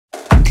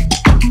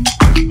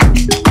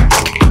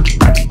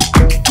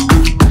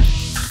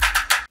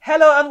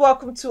Hello and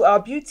welcome to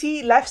our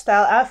beauty,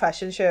 lifestyle and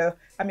fashion show.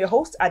 I'm your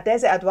host,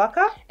 Adeze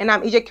Adwaka. And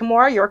I'm Ije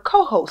Kimura, your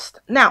co-host.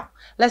 Now,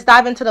 let's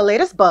dive into the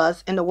latest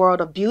buzz in the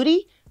world of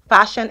beauty,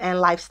 fashion, and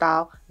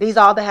lifestyle. These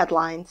are the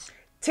headlines.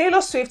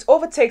 Taylor Swift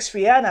overtakes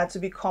Rihanna to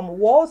become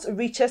world's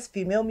richest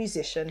female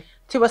musician.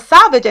 Tiwa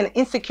Savage, an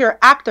insecure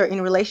actor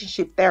in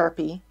relationship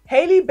therapy.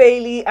 Hailey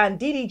Bailey and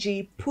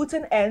DDG put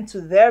an end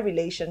to their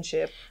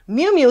relationship.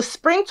 Miu Miu's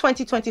Spring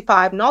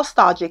 2025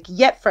 nostalgic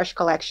yet fresh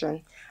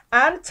collection.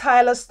 And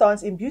Tyler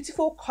stunts in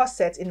beautiful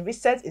corset in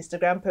recent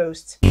Instagram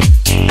post.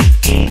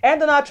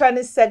 And on our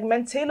trending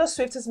segment, Taylor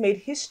Swift has made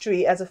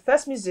history as the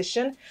first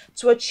musician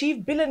to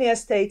achieve billionaire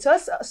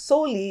status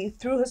solely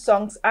through her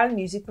songs and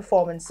music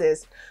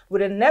performances,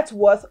 with a net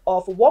worth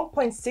of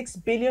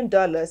 $1.6 billion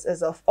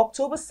as of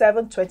October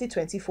 7,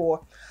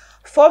 2024.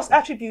 Forbes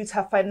attributes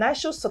her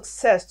financial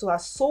success to her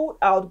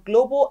sold-out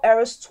global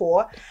Eras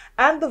tour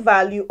and the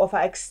value of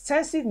her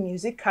extensive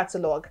music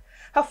catalog.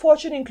 Her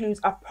fortune includes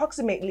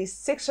approximately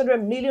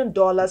 $600 million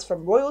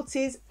from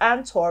royalties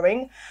and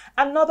touring,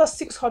 another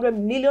 $600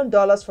 million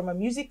from a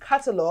music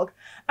catalog,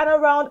 and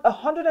around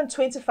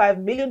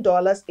 $125 million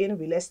in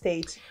real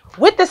estate.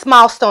 With this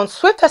milestone,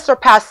 Swift has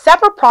surpassed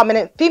several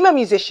prominent female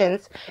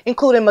musicians,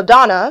 including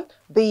Madonna,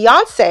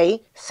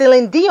 Beyonce,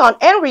 Celine Dion,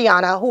 and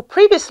Rihanna, who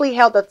previously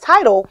held the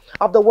title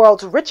of the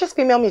world's richest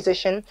female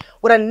musician,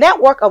 with a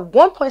net worth of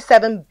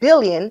 $1.7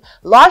 billion,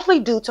 largely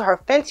due to her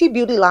Fenty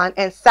beauty line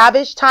and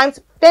Savage x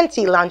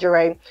Fenty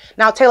lingerie.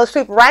 Now, Taylor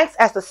Swift ranks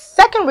as the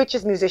second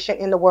richest musician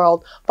in the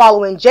world,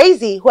 following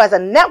Jay-Z, who has a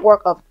net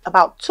worth of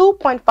about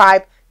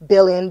 $2.5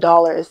 billion.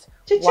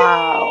 Cha-ching.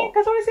 Wow.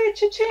 That's what I say,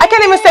 cha-ching. I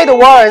can't even say the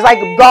words, like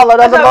blah, blah, blah,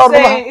 That's what blah, I'm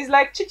blah. saying. It's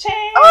like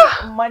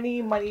cha-ching.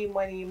 Money, money,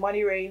 money,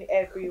 money rain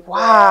everywhere.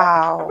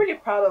 Wow. I'm really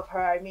proud of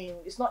her. I mean,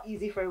 it's not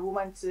easy for a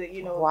woman to,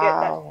 get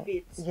that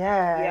fit. Yes.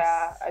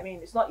 Yeah, I mean,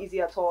 it's not easy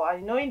at all.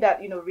 And knowing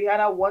that,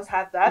 Rihanna once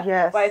had that.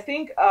 Yes. But I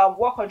think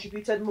what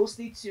contributed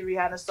mostly to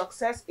Rihanna's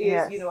success is,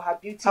 Yes. her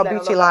beauty Her line.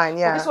 beauty line,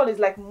 yeah. But this one is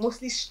like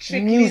mostly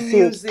strictly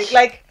Music.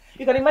 Like,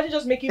 you can imagine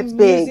just making It's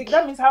music. big.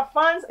 That means her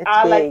fans It's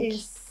are like big.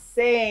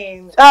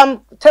 insane.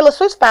 Taylor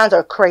Swift's fans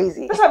are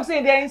crazy. That's what I'm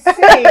saying. They're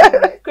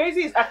insane.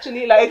 Crazy is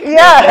actually like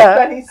Yeah. less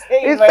than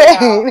insane. Insane.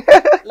 Right now.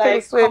 Taylor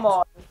Like, Swift. come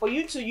on, for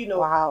you to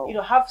Wow.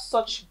 have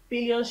such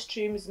billion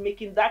streams,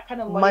 making that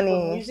kind of money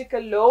from music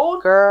alone,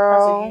 Girl,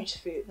 that's a huge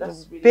feat.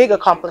 That's really big huge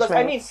accomplishment.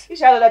 Because I mean, if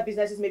she had other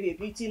businesses, maybe a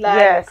beauty line,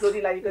 Yes. a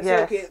clothing line, you can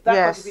Yes. say, okay, that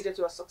Yes. contributed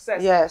to her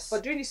success. Yes.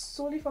 But doing this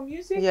solely for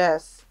music,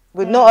 Yes.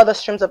 With no other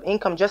streams of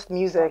income, just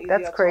music. easy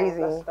That's at all.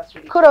 crash. That's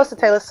really Kudos to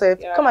crazy. Taylor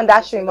Swift. Yeah, Come on, kudos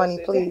dash to me Taylor money,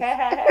 Swift. please.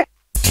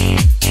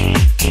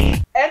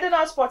 Ending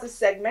our sports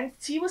segment,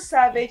 Tiwa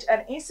Savage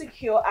and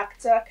insecure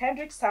actor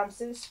Kendrick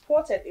Sampson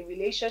spotted in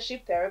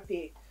relationship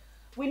therapy.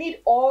 We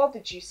need all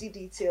the juicy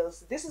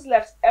details. This has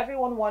left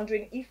everyone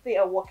wondering if they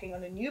are working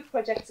on a new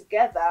project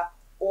together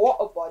or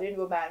a budding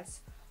romance.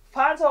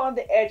 Fans are on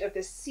the edge of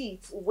their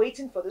seats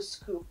waiting for the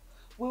scoop.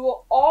 We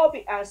will all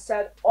be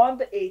answered on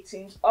the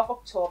 18th of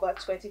October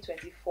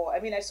 2024. I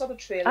mean, I saw the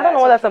trailer. I don't know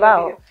what that's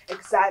about.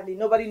 Exactly.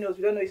 Nobody knows.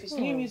 We don't know if it's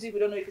new music. We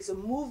don't know if it's a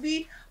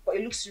movie. But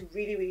it looks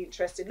really, really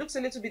interesting. It looks a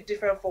little bit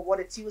different from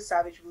what a Tiwa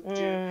Savage would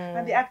do.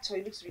 And the actor,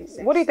 he looks really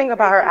sexy. What do you think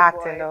about her Very good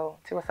acting, boy. though?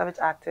 Tiwa Savage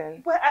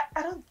acting. Well,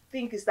 I don't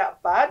think it's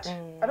that bad.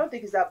 I don't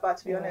think it's that bad,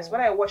 to be honest.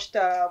 When I watched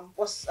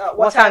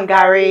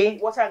Watangari.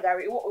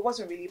 Watangari, it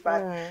wasn't really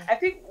bad. I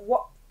think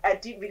what I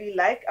did really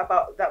like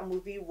about that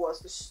movie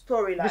was the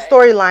storyline. The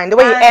storyline, the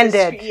way it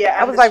ended.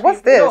 I was like,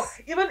 what's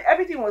this? Even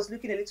everything was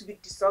looking a little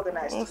bit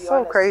disorganized, to be so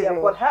honest. crazy. Yeah,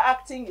 but her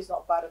acting is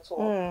not bad at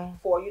all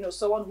for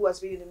someone who has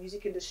been in the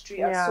music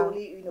industry and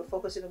solely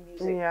focusing on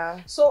music.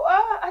 Yeah. So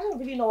I don't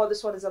really know what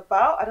this one is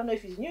about. I don't know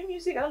if it's new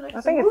music. I don't know if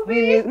it's a it's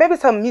movie. maybe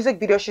it's a music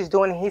video she's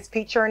doing and he's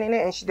featuring in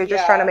it, and they're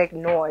just trying to make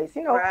noise.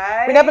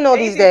 Right? We never know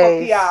these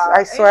Anything days. for PR.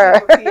 I swear.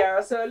 Anything for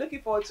PR. So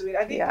looking forward to it.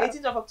 I think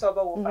 18th of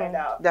October we'll find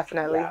out.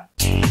 Definitely. Yeah.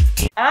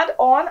 And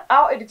on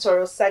our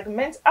editorial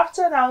segment,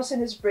 after announcing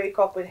his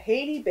breakup with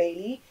Hailey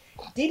Bailey,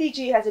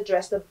 DDG has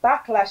addressed the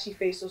backlash he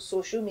faced on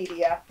social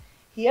media.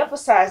 He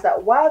emphasized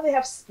that while they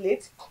have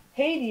split,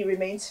 Hailey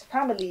remains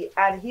family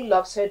and he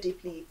loves her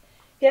deeply.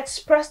 He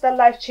expressed that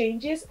life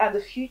changes and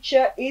the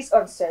future is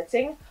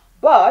uncertain,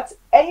 but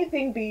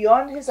anything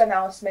beyond his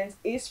announcement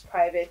is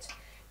private.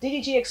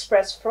 DDG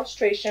expressed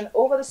frustration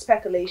over the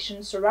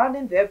speculation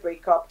surrounding their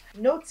breakup,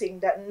 noting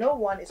that no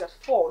one is at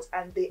fault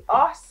and they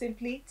are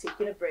simply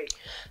taking a break.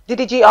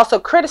 DDG also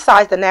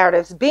criticized the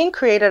narratives being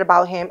created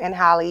about him and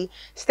Hailey,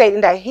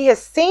 stating that he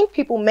has seen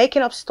people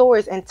making up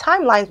stories and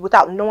timelines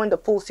without knowing the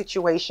full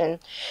situation.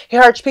 He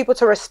urged people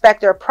to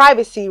respect their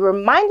privacy,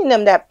 reminding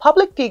them that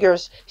public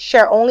figures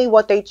share only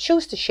what they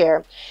choose to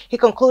share. He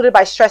concluded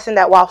by stressing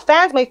that while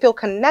fans may feel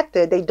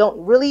connected, they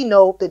don't really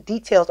know the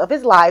details of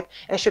his life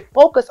and should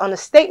focus on the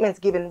statements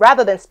given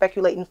rather than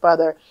speculating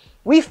further.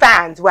 We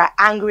fans, we're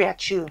angry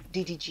at you,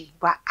 DDG.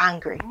 We're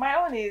angry. My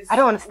own is, I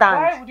don't understand.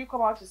 why would you come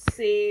out to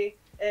say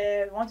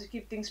want to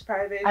keep things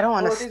private. I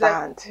don't Or things like-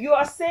 understand. you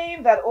are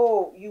saying that,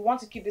 oh, you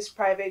want to keep this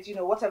private, you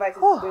know, whatever it is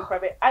going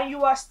private. And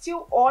you are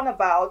still on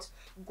about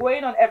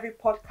going on every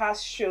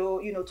podcast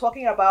show, you know,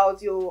 talking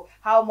about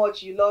how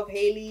much you love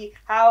Hailey,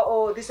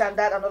 how, this and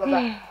that and all of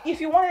that. If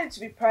you wanted it to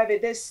be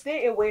private, then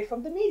stay away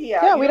from the media.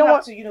 Yeah, we don't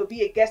have to, you know,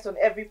 be a guest on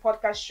every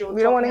podcast show.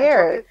 We don't want to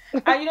hear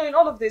it. And, you know, in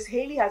all of this,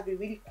 Hailey has been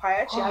really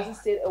quiet. She hasn't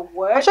said a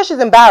word. I'm sure she's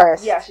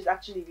embarrassed. Yeah, she's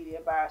actually really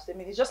embarrassed. I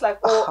mean, it's just like,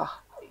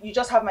 you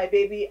just have my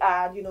baby,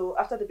 and you know,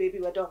 after the baby,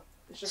 we're done.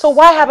 So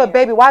why have a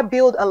baby? Why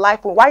build a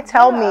life? Why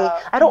tell me?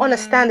 I don't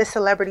understand the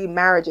celebrity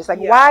marriages. Like,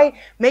 why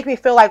make me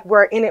feel like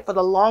we're in it for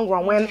the long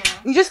run when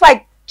you just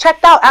like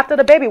checked out after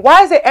the baby?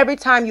 Why is it every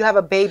time you have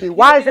a baby?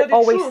 Why is it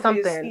always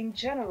something? In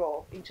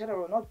general,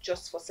 not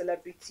just for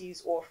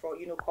celebrities or for,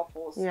 you know,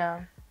 couples.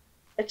 Yeah.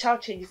 A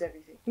child changes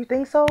everything. You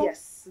think so?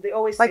 Yes, they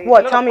always like say.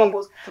 What? Tell me.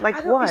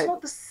 Like what? It's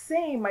not the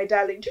same, my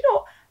darling. Do you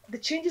know the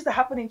changes that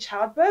happen in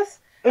childbirth?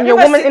 In a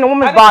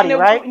woman's body,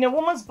 right? In a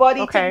woman's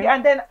body. Okay.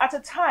 And then at a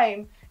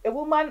time, a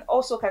woman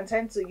also can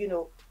tend to, you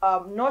know,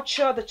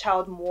 nurture the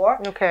child more.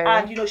 Okay.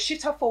 And, you know,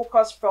 shift her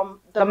focus from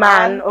the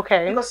man.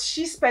 Okay. Because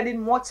she's spending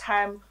more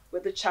time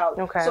with the child.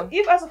 Okay. So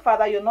if as a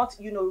father you're not,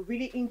 you know,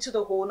 really into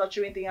the whole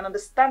nurturing thing and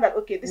understand that,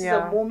 okay, this is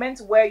a moment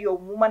where your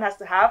woman has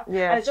to have,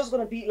 and it's just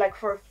going to be like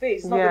for a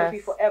phase, not going to be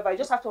forever. You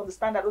just have to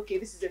understand that, okay,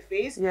 this is a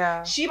phase.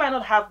 Yeah. She might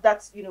not have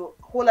that, you know,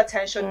 whole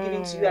attention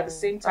given to you at the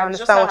same time. I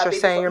understand what you're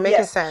saying. You're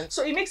making sense.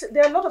 So it makes,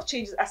 there are a lot of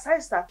changes.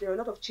 Aside that, there are a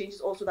lot of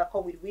changes also that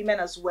come with women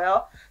as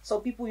well.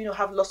 Some people, you know,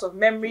 have loss of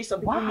memory.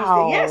 Some people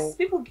lose their,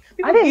 people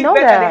I didn't give know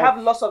birth that. and they have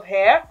loss of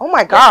hair. Oh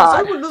my God.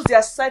 Some people lose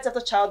their sight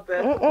after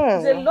childbirth.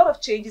 There's a lot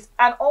of changes.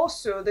 And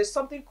also there's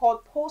something called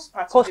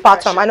postpartum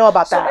depression. I know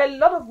about that. So a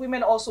lot of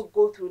women also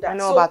go through that. I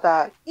know about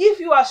that. If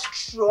you are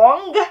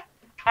strong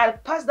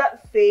and past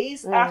that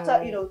phase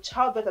after, you know,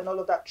 childbirth and all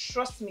of that,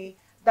 trust me,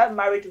 that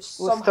marriage will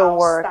somehow still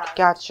work. stand.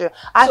 Gotcha.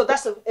 So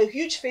that's a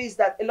huge phase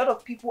that a lot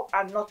of people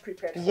are not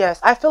prepared for. Yes,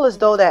 I feel as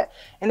though that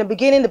in the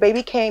beginning the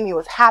baby came, he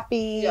was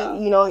happy. Yeah.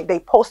 You know, they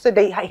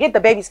hid the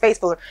baby's face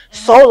for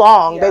so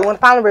long. They when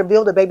finally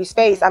revealed the baby's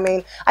face. I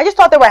mean, I just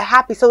thought they were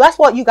happy. So that's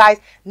what you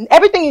guys,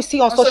 everything you see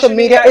on social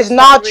media is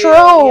not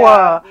true.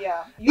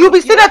 You'll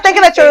be sitting there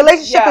thinking that your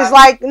relationship is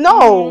like,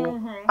 no.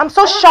 I'm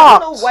so shocked. I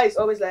don't know why it's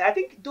always like, I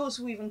think those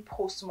who even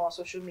post more on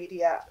social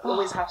media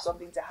always have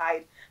something to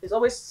hide. There's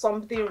always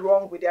something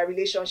wrong with their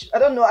relationship. I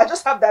don't know. I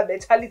just have that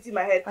mentality in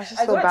my head.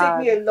 It's going to take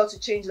me a lot to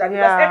change that.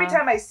 Because every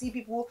time I see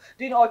people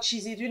doing all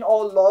cheesy, doing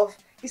all love,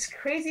 it's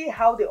crazy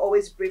how they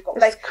always break up.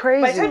 Like,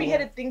 crazy. By the time you hear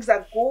the things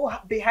that go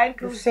behind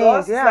closed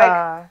doors, it's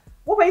like,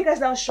 what were you guys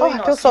now showing us?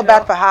 I feel so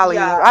bad for Holly.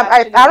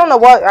 I don't know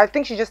what. I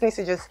think she just needs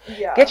to just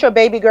get your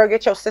baby girl,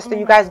 get your sister.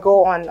 You guys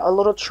go on a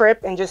little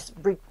trip and just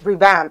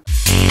revamp.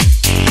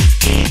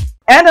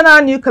 And on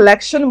our new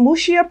collection,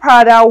 Mushia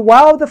Prada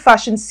wowed the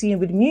fashion scene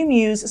with Miu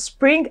Miu's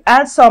Spring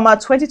and Summer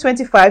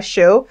 2025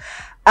 show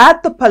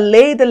at the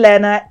Palais de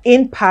l'Éna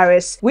in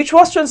Paris, which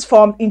was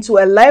transformed into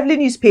a lively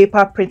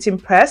newspaper printing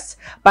press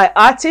by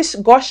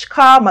artist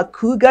Goshka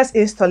Makuga's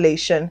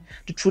installation,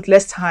 The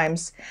Truthless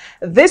Times.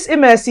 This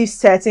immersive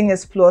setting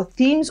explores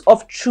themes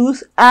of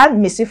truth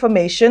and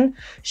misinformation,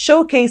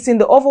 showcasing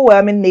the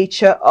overwhelming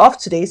nature of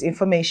today's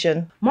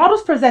information.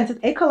 Models presented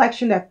a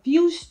collection that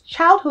fused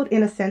childhood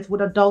innocence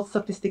with adult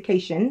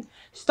sophistication,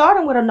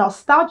 starting with a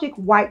nostalgic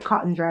white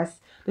cotton dress.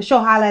 The show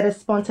highlighted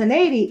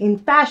spontaneity in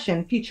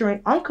fashion,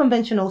 featuring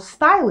unconventional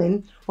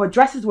styling where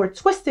dresses were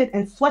twisted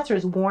and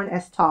sweaters worn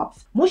as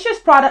tops. Mushia's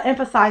Prada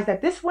emphasized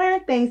that this wearing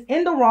things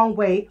in the wrong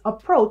way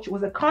approach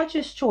was a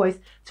conscious choice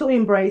to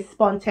embrace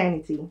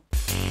spontaneity.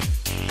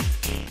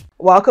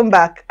 Welcome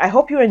back. I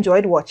hope you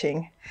enjoyed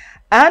watching.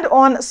 And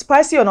on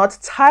Spicy or Not,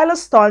 Tyler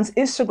stunts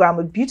Instagram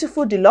with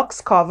beautiful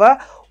deluxe cover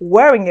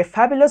wearing a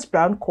fabulous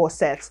brown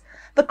corset.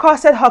 The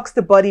corset hugs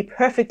the body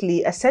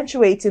perfectly,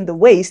 accentuating the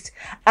waist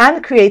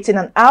and creating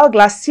an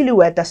hourglass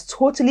silhouette that's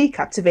totally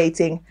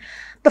captivating.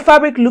 The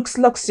fabric looks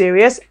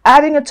luxurious,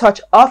 adding a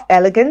touch of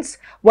elegance,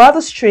 while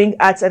the string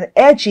adds an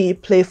edgy,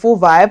 playful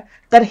vibe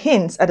that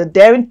hints at a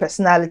daring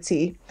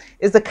personality.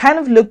 It's the kind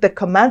of look that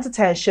commands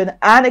attention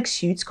and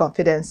exudes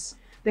confidence.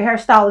 The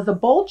hairstyle is a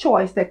bold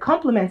choice that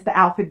complements the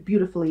outfit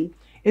beautifully.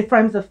 It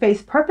frames the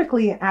face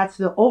perfectly and adds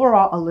to the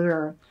overall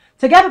allure.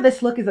 Together,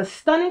 this look is a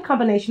stunning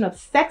combination of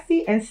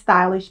sexy and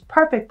stylish,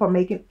 perfect for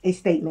making a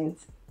statement.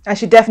 And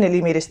she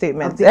definitely made a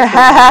statement.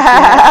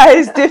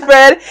 It's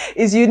different,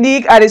 it's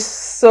unique, and it's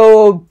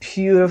so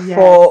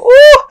beautiful.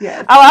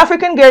 Yes. Our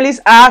African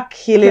girlies are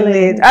killing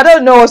it. I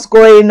don't know what's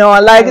going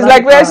on. Like, it's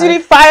like we're seeing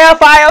fire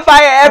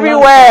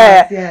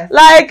everywhere. Yes.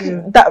 Like,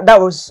 that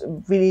was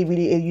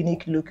really a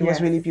unique look. It was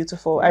really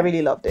beautiful. I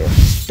really loved it.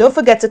 Don't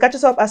forget to catch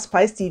us up at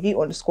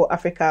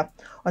SpiceTV_Africa.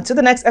 Until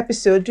the next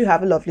episode, do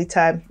have a lovely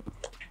time.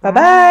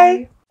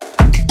 Bye-bye.